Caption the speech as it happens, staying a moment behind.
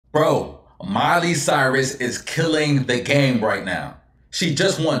Bro, Miley Cyrus is killing the game right now. She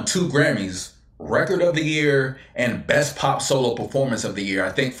just won 2 Grammys, Record of the Year and Best Pop Solo Performance of the Year,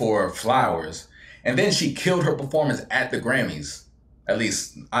 I think for Flowers. And then she killed her performance at the Grammys. At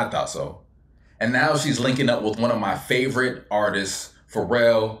least I thought so. And now she's linking up with one of my favorite artists,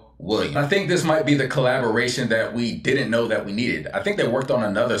 Pharrell Williams. I think this might be the collaboration that we didn't know that we needed. I think they worked on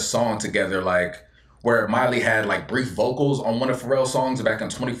another song together, like where Miley had like brief vocals on one of Pharrell's songs back in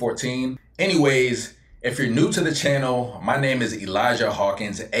 2014. Anyways, if you're new to the channel, my name is Elijah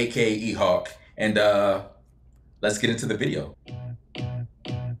Hawkins, aka E-Hawk, and let's get into the video.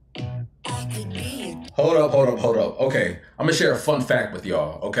 Hold up. Okay, I'm gonna share a fun fact with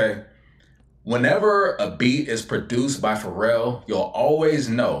y'all, okay? Whenever a beat is produced by Pharrell, you'll always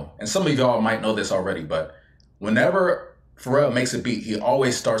know, and some of y'all might know this already, but whenever Pharrell makes a beat, he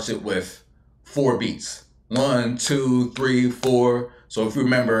always starts it with 4 beats. 1, 2, 3, 4. So if you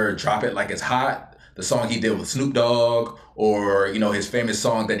remember Drop It Like It's Hot, the song he did with Snoop Dogg, or you know his famous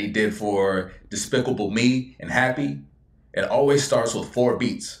song that he did for Despicable Me and Happy, it always starts with 4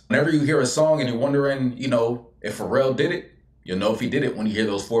 beats. Whenever you hear a song and you're wondering, you know, if Pharrell did it, you'll know if he did it when you hear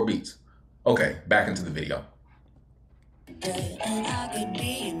those 4 beats. Okay, back into the video. And I could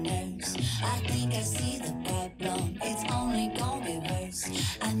be a nurse. I think I see the problem. It's only gonna get worse.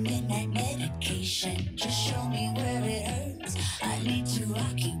 I need that medication. Just show me where it hurts. I need to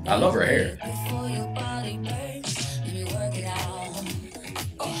rock you. I love her hair. Before your body bursts. Let me work it out. Let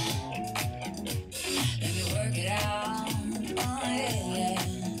me work it out. Oh yeah.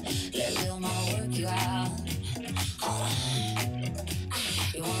 Let Lil Mama work you out.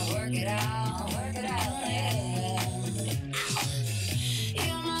 You wanna work it out? Work it out.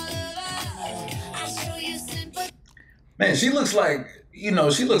 Man, she looks like, you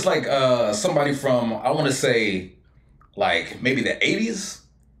know, she looks like somebody from, I want to say, like maybe the 80s.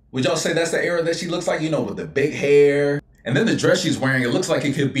 Would y'all say that's the era that she looks like, you know, with the big hair? And then the dress she's wearing, it looks like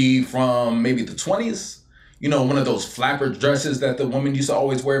it could be from maybe the 20s. You know, one of those flapper dresses that the women used to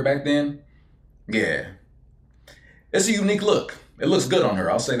always wear back then. Yeah. It's a unique look. It looks good on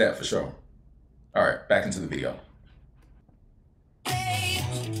her, I'll say that for sure. All right, back into the video.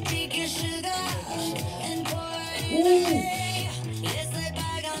 Ooh.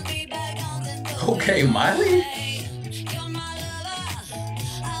 Okay, Miley?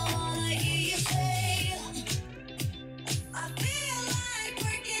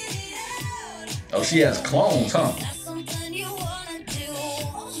 Oh, she has clones, huh?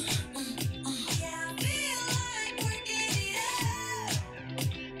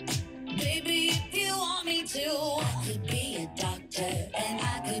 I could be a doctor and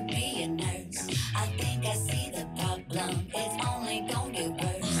I could be a nurse. I think I see the problem. It's only gonna get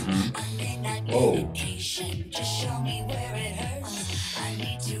worse. I need that medication. Just show me where it hurts. I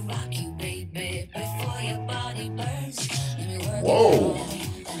need to rock you, baby, before your body bursts. Let me work Whoa.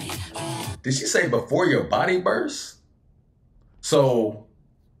 it out. Did she say before your body bursts? So,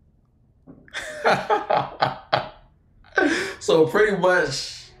 so pretty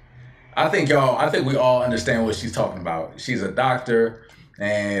much, I think we all understand what she's talking about. She's a doctor,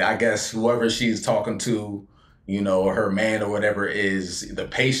 and I guess whoever she's talking to, you know, her man or whatever is the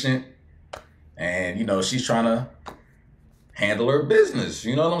patient. And, you know, she's trying to handle her business.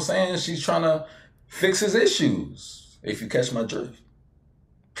 You know what I'm saying? She's trying to fix his issues, if you catch my drift.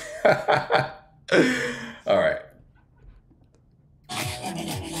 All right.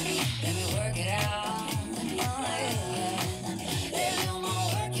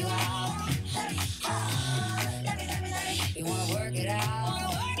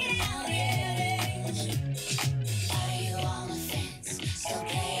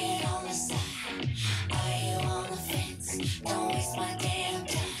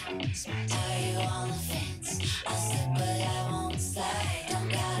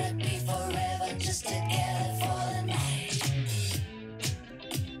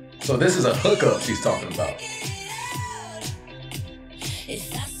 So this is a hookup she's talking about.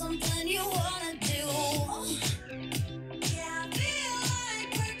 If that's something you wanna do, yeah, I feel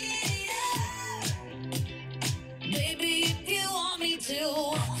like working it out. Baby, if you want me to,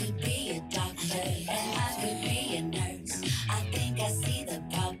 I could be a doctor and I could be a nurse. I think I see the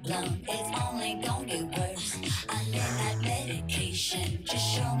problem. It's only gonna get worse. I need that medication. Just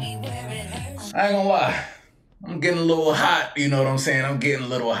show me where it hurts. I ain't gonna lie. I'm getting a little hot, you know what I'm saying? I'm getting a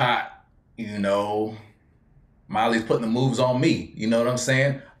little hot, you know. Miley's putting the moves on me, you know what I'm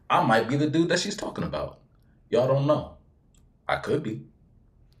saying? I might be the dude that she's talking about. Y'all don't know. I could be.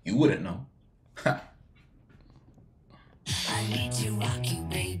 You wouldn't know. I need to rock you,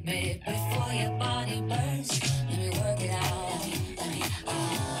 baby, before your body bursts. Let me work it out.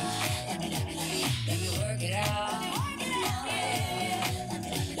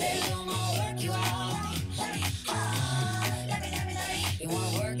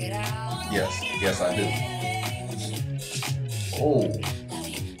 Yes, I do. Oh.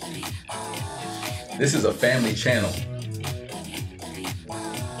 This is a family channel.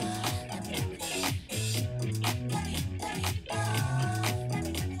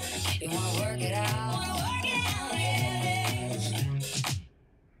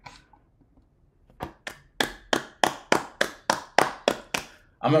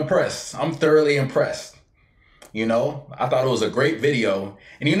 I'm impressed. I'm thoroughly impressed. You know, I thought it was a great video.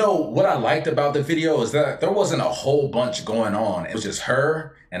 And you know what I liked about the video is that there wasn't a whole bunch going on. It was just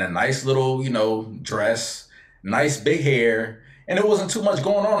her and a nice little, you know, dress, nice big hair. And it wasn't too much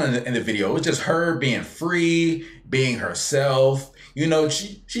going on in the video. It was just her being free, being herself. You know,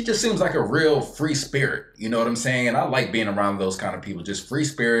 she just seems like a real free spirit. You know what I'm saying? And I like being around those kind of people, just free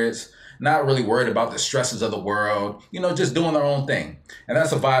spirits, not really worried about the stresses of the world, you know, just doing their own thing. And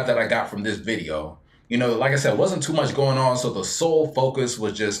that's a vibe that I got from this video. You know, like I said, wasn't too much going on, so the sole focus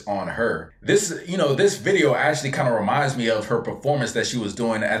was just on her. This, you know, this video actually kind of reminds me of her performance that she was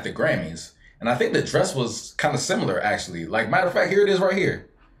doing at the Grammys. And I think the dress was kind of similar, actually. Like, matter of fact, here it is right here.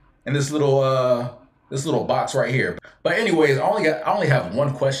 In this little box right here. But anyways, I only have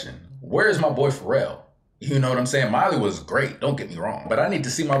one question. Where is my boy Pharrell? You know what I'm saying? Miley was great, don't get me wrong. But I need to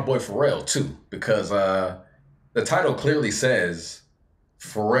see my boy Pharrell too, because the title clearly says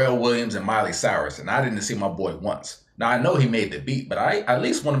Pharrell Williams and Miley Cyrus, and I didn't see my boy once. Now, I know he made the beat, but I at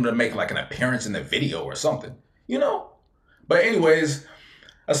least want him to make like an appearance in the video or something, you know? But anyways,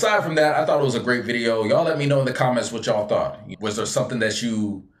 aside from that, I thought it was a great video. Y'all let me know in the comments what y'all thought. Was there something that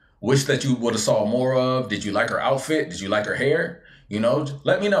you wish that you would have saw more of? Did you like her outfit? Did you like her hair? You know,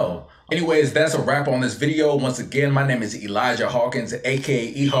 let me know. Anyways, that's a wrap on this video. Once again, my name is Elijah Hawkins, aka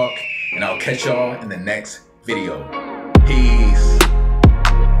E-Hawk, and I'll catch y'all in the next video.